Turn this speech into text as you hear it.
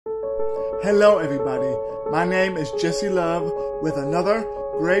Hello everybody, my name is Jesse Love with another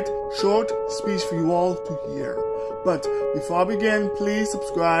great short speech for you all to hear. But before I begin, please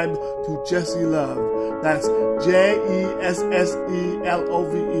subscribe to Jesse Love. That's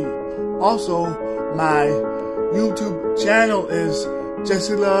Jessselove. Also, my YouTube channel is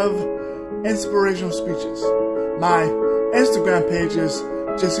Jesse Love Inspirational Speeches. My Instagram page is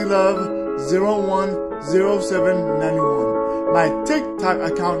Jesse Love 010791. My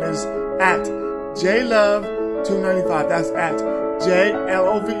TikTok account is at JLove295. That's at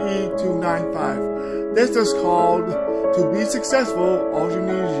JLOVE295. This is called To Be Successful, All You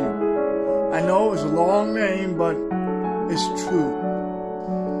Need Is You. I know it's a long name, but it's true.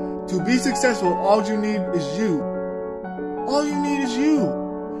 To be successful, all you need is you. All you need is you.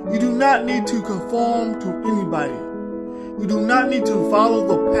 You do not need to conform to anybody. You do not need to follow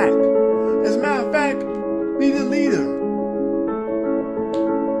the pack. As a matter of fact, be the leader.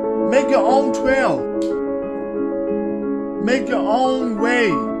 Make your own trail. Make your own way.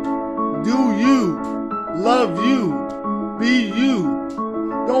 Do you. Love you. Be you.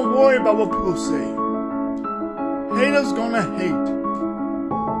 Don't worry about what people say. Haters gonna hate.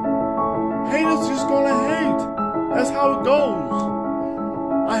 Haters just gonna hate. That's how it goes.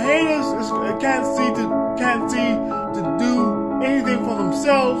 A haters can't see to do anything for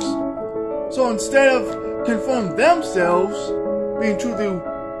themselves. So instead of conform themselves, being true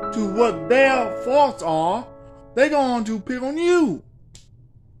to what their faults are, they're going to pick on you.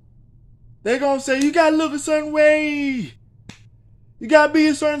 They're going to say, you got to look a certain way. You got to be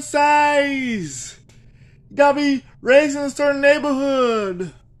a certain size. You got to be raised in a certain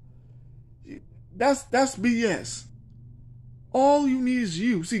neighborhood. That's BS. All you need is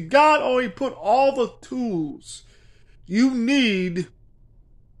you. See, God already put all the tools you need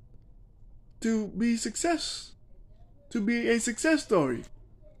to be a success story.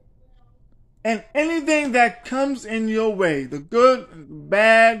 And anything that comes in your way, the good, the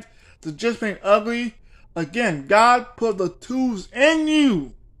bad, the just plain ugly, again, God put the tools in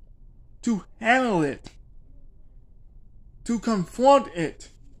you to handle it, to confront it.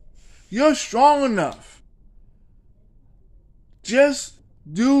 You're strong enough. Just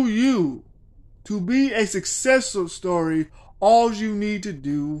do you. To be a successful story, all you need to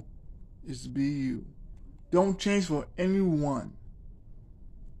do is be you. Don't change for anyone.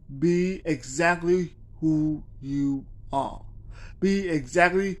 Be exactly who you are. Be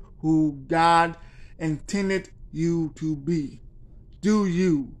exactly who God intended you to be. Do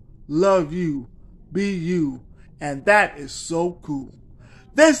you, love you, be you, and that is so cool.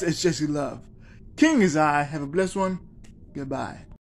 This is Jesse Love. King is I. Have a blessed one. Goodbye.